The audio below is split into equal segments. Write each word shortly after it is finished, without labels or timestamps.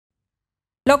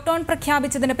Lockdown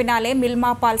പ്രഖ്യാപിച്ചതിന് പിന്നാലെ മിൽമ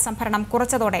പാൽ സംഭരണം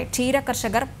കുറച്ചതോടെ ക്ഷീര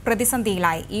കർഷകർ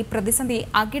പ്രതിസന്ധിയിലായി. ഈ പ്രതിസന്ധി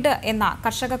അകിട് എന്ന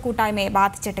കർഷക കൂട്ടായ്മയെ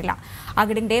ബാധിച്ചിട്ടില്ല.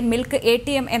 അകിടിന്റെ മിൽക്ക്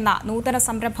ATM എന്ന നൂതന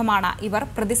സംരംഭമാണ് ഇവർ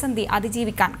പ്രതിസന്ധി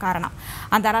അതിജീവിക്കാൻ കാരണം.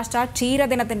 അന്താരാഷ്ട്ര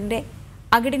ക്ഷീരദിനത്തിന്റെ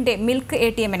അകിടിന്റെ മിൽക്ക്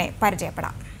ATMനെ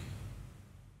പരിചയപ്പെടാം.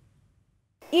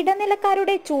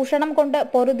 ഇടനിലക്കാരുടെ ചൂഷണം കൊണ്ട്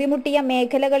പൊറുതിമുട്ടിയ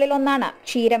മേഖലകളിലൊന്നാണ്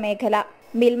ക്ഷീരമേഖല.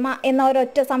 മിൽമ എന്ന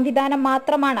ഒരൊറ്റ സംവിധാനം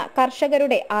മാത്രമാണ്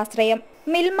കർഷകരുടെ ആശ്രയം.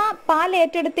 മിൽമ പാൽ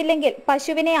ഏറ്റെടുത്തില്ലെങ്കിൽ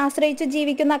പശുവിനെ ആശ്രയിച്ചു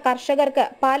ജീവിക്കുന്ന കർഷകർക്ക്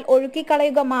പാൽ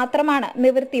ഒഴുക്കിക്കളയുക മാത്രമാണ്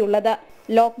നിവൃത്തിയുള്ളത്.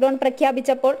 ലോക്ക്ഡൌൺ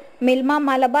പ്രഖ്യാപിച്ചപ്പോൾ മിൽമ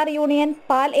മലബാർ യൂണിയൻ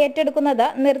പാൽ ഏറ്റെടുക്കുന്നത്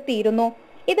നിർത്തിയിരുന്നു.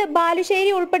 ഇത്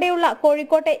ബാലുശ്ശേരി ഉൾപ്പെടെയുള്ള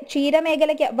കോഴിക്കോട്ടെ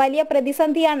ക്ഷീരമേഖലയ്ക്ക് വലിയ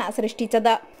പ്രതിസന്ധിയാണ്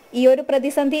സൃഷ്ടിച്ചത്. ഈ ഒരു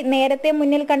പ്രതിസന്ധി നേരത്തെ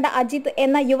മുന്നിൽ കണ്ട അജിത്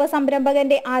എന്ന യുവ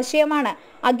സംരംഭകന്റെ ആശയമാണ്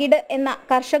അകിട് എന്ന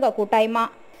കർഷക കൂട്ടായ്മ.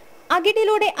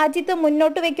 അകിടിലൂടെ അജിത്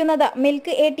മുന്നോട്ട് വെക്കുന്നത്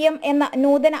മിൽക്ക് ATM എന്ന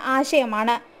നൂതന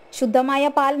ആശയമാണ്. ശുദ്ധമായ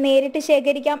പാൽ നേരിട്ട്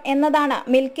ശേഖരിക്കാം എന്നതാണ്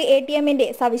മിൽക്ക് ATMന്റെ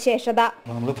സവിശേഷത.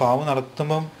 നമ്മൾ ഫാം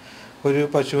നടത്തുമ്പം ഒരു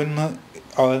പശുവിന്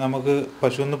നമുക്ക്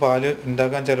പശുവിന് പാല്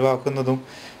ഉണ്ടാക്കാൻ ചെലവാക്കുന്നതും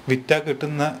വിറ്റാ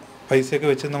കിട്ടുന്ന പൈസയൊക്കെ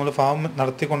വെച്ച് നമ്മൾ ഫാം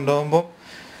നടത്തി കൊണ്ടുപോകുമ്പോൾ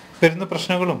വരുന്ന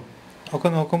പ്രശ്നങ്ങളും ഒക്കെ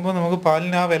നോക്കുമ്പോൾ നമുക്ക്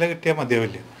പാലിന് ആ വില കിട്ടിയാൽ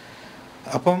മതിയാവില്ല.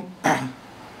 അപ്പം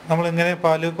നമ്മളിങ്ങനെ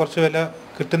പാല് കുറച്ച് വില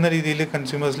കിട്ടുന്ന രീതിയിൽ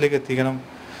കൺസ്യൂമേഴ്സിലേക്ക് എത്തിക്കണം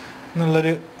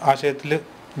എന്നുള്ളൊരു ആശയത്തിൽ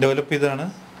ഡെവലപ്പ് ചെയ്തതാണ്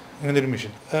ഇങ്ങനൊരു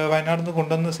മെഷീൻ. വയനാട്ടിൽ നിന്ന്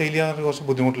കൊണ്ടുവന്ന് സെയിൽ ചെയ്യാൻ കുറച്ച്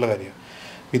ബുദ്ധിമുട്ടുള്ള കാര്യമാണ്.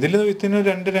 ഇതിൽ വിത്തിന്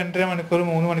 2-2.5 മണിക്കൂർ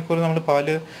 3 മണിക്കൂർ നമ്മൾ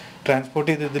പാല് ട്രാൻസ്പോർട്ട്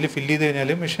ചെയ്ത് ഇതിൽ ഫില്ല് ചെയ്ത്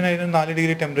കഴിഞ്ഞാൽ മെഷീൻ അതിന് 4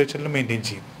 ഡിഗ്രി ടെമ്പറേച്ചറിൽ മെയിൻറ്റെയിൻ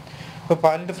ചെയ്യും. അപ്പോൾ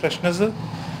പാലിൻ്റെ ഫ്രഷ്നെസ്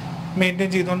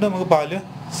മെയിൻറ്റെയിൻ ചെയ്തുകൊണ്ട് നമുക്ക് പാല്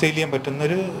സെയിൽ ചെയ്യാൻ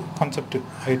പറ്റുന്നൊരു കോൺസെപ്റ്റ്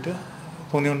ആയിട്ട്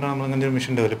തോന്നിയുകൊണ്ടാണ് നമ്മൾ ഇങ്ങനെ ഒരു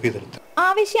മെഷീൻ ഡെവലപ്പ് ചെയ്തെടുത്തത്.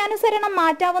 ആവശ്യാനുസരണം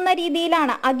മാറ്റാവുന്ന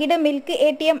രീതിയിലാണ് അകിട് മിൽക്ക്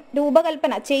ATM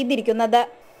രൂപകൽപ്പന ചെയ്തിരിക്കുന്നത്.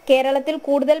 കേരളത്തിൽ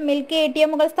കൂടുതൽ മിൽക്ക്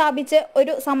ATMകൾ സ്ഥാപിച്ച്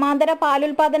ഒരു സമാന്തര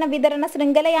പാലുൽപാദന വിതരണ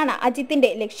ശൃംഖലയാണ് അജിത്തിന്റെ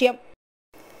ലക്ഷ്യം.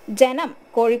 ജനം,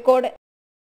 കോഴിക്കോട്.